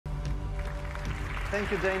Thank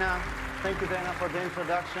you, Dana. Thank you, Dana, for the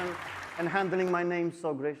introduction and handling my name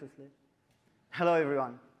so graciously. Hello,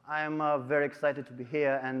 everyone. I am very excited to be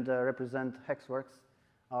here and represent Hexworks,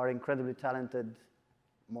 our incredibly talented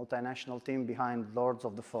multinational team behind Lords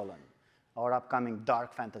of the Fallen, our upcoming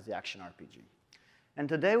dark fantasy action RPG. And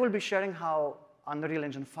today we'll be sharing how Unreal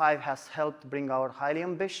Engine 5 has helped bring our highly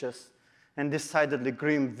ambitious and decidedly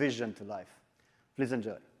grim vision to life. Please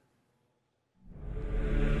enjoy.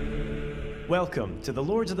 Welcome to the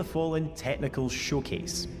Lords of the Fallen Technical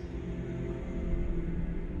Showcase.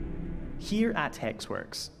 Here at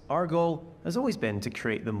Hexworks, our goal has always been to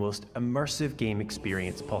create the most immersive game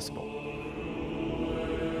experience possible.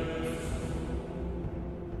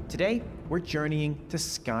 Today, we're journeying to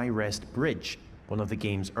Skyrest Bridge, one of the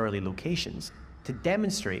game's early locations, to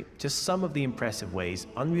demonstrate just some of the impressive ways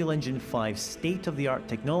Unreal Engine 5's state-of-the-art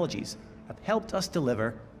technologies have helped us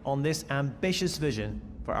deliver on this ambitious vision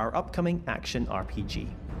for our upcoming action RPG.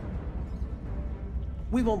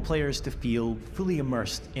 We want players to feel fully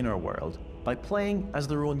immersed in our world by playing as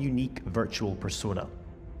their own unique virtual persona.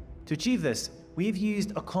 To achieve this, we've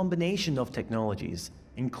used a combination of technologies,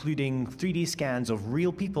 including 3D scans of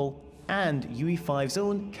real people and UE5's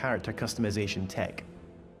own character customization tech.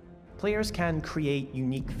 Players can create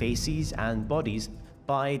unique faces and bodies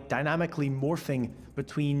by dynamically morphing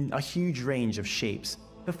between a huge range of shapes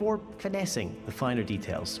before finessing the finer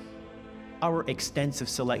details. Our extensive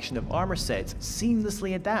selection of armor sets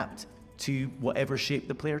seamlessly adapt to whatever shape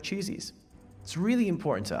the player chooses. It's really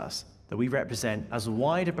important to us that we represent as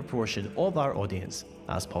wide a proportion of our audience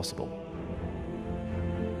as possible.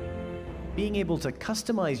 Being able to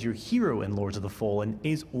customize your hero in Lords of the Fallen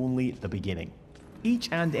is only the beginning. Each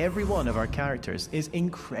and every one of our characters is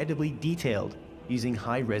incredibly detailed, using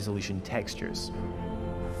high-resolution textures.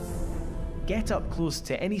 Get up close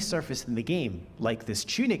to any surface in the game, like this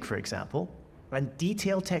tunic for example, and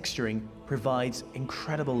detailed texturing provides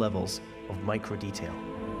incredible levels of micro-detail.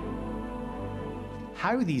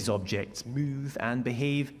 How these objects move and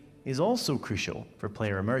behave is also crucial for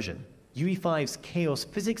player immersion. UE5's Chaos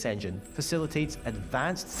Physics engine facilitates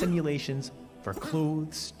advanced simulations for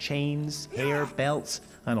clothes, chains, hair, belts,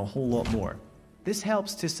 and a whole lot more. This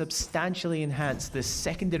helps to substantially enhance the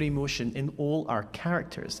secondary motion in all our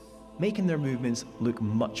characters, making their movements look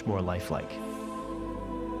much more lifelike.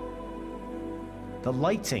 The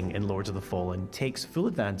lighting in Lords of the Fallen takes full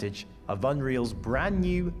advantage of Unreal's brand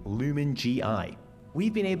new Lumen GI.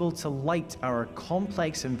 We've been able to light our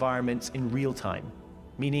complex environments in real time,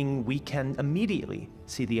 meaning we can immediately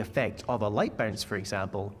see the effect of a light bounce, for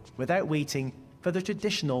example, without waiting for the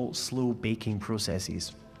traditional slow baking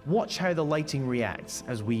processes. Watch how the lighting reacts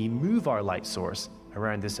as we move our light source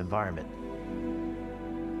around this environment.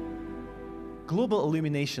 Global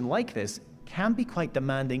illumination like this can be quite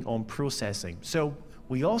demanding on processing, so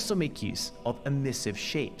we also make use of emissive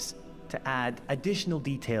shapes to add additional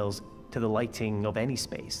details to the lighting of any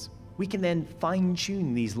space. We can then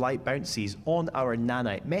fine-tune these light bounces on our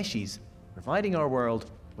nanite meshes, providing our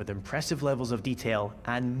world with impressive levels of detail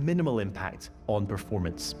and minimal impact on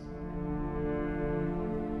performance.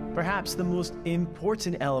 Perhaps the most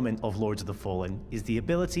important element of Lords of the Fallen is the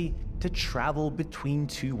ability to travel between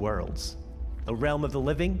two worlds: the realm of the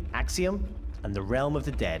living, Axiom, and the realm of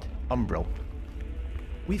the dead, Umbral.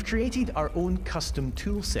 We've created our own custom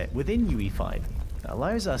toolset within UE5 that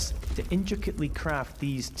allows us to intricately craft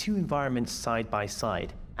these two environments side by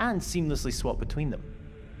side and seamlessly swap between them.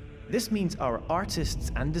 This means our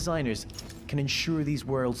artists and designers can ensure these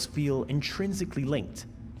worlds feel intrinsically linked,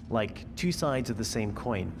 like two sides of the same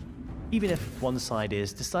coin, even if one side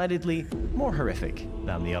is decidedly more horrific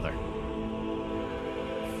than the other.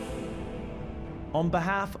 On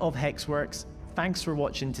behalf of Hexworks, thanks for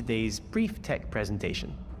watching today's brief tech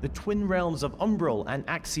presentation. The twin realms of Umbral and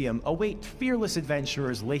Axiom await fearless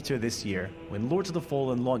adventurers later this year when Lords of the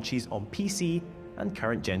Fallen launches on PC and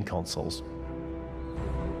current-gen consoles.